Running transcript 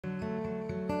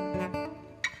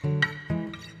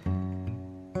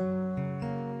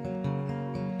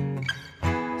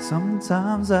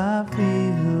Sometimes I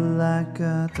feel like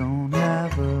I don't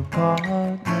have a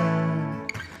partner.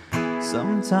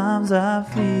 Sometimes I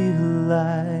feel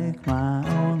like my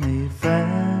only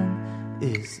friend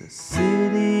is the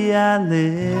city I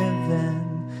live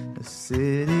in, the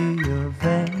city of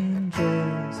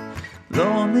angels.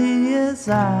 Lonely as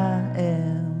I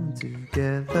am,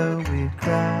 together we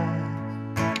cry.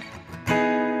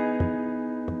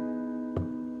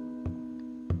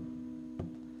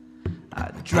 I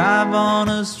drive on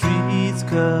the streets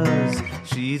 'cause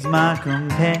she's my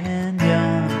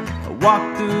companion. I walk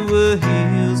through her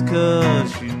heels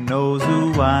 'cause she knows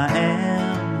who I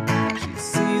am. She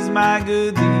sees my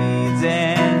good deeds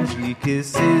and she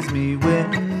kisses me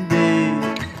when big.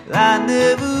 I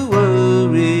never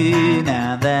worry,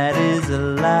 now that is a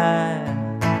lie.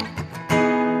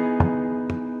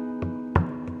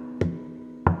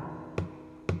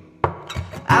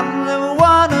 I never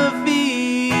wanna feel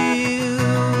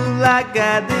like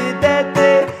I did that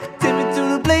day. Take me to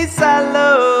the place I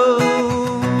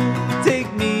love, take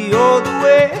me all the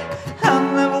way. I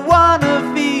never wanna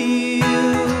feel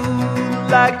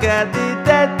like I did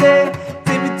that day.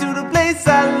 Take me to the place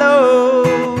I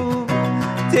love,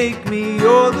 take me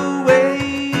all the way.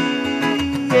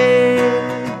 Yeah,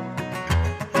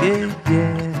 yeah,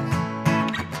 yeah.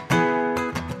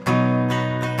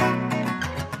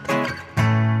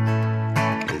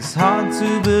 It's hard to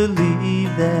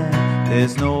believe that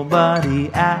there's nobody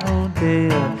out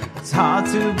there. It's hard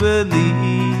to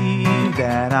believe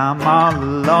that I'm all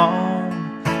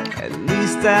alone. At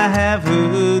least I have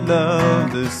her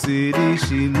love, the city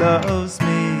she loves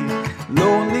me.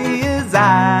 Lonely as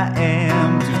I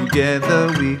am, together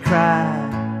we cry.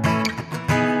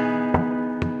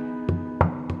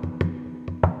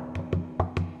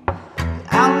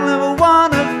 I'll never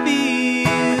wanna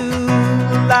feel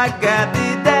like I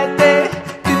did that day.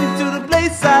 Take me to the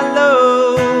place I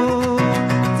love,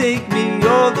 take me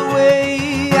all the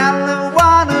way. I'll never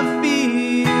wanna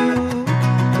feel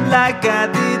like I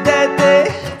did that day.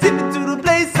 Take me to the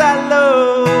place I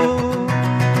love,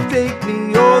 take me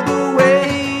all the way.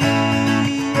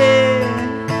 Yeah,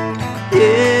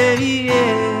 yeah,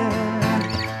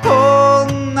 yeah. Oh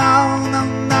no, no,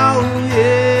 no,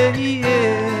 yeah,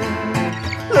 yeah.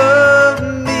 Love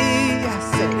me, I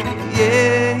say,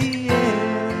 yeah, yeah.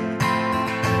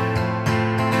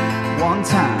 One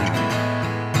time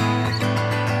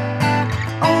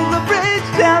on the bridge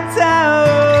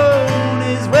downtown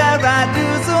is where I do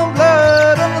some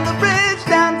blood. On the bridge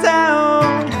downtown,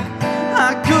 I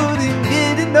couldn't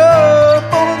get enough.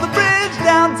 On the bridge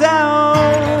downtown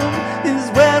is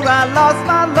where I lost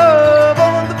my love.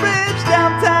 On the bridge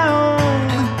downtown,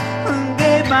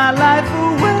 gave my life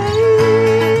away.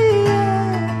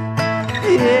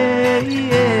 Yeah,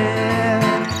 yeah.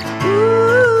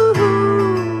 Ooh,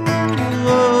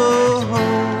 oh,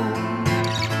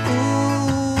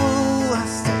 ooh, I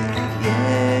say,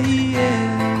 yeah, yeah.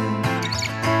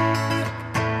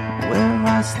 Where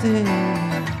I stay.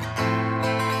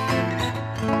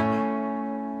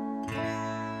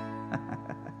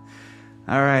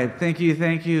 All right, thank you,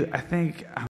 thank you. I think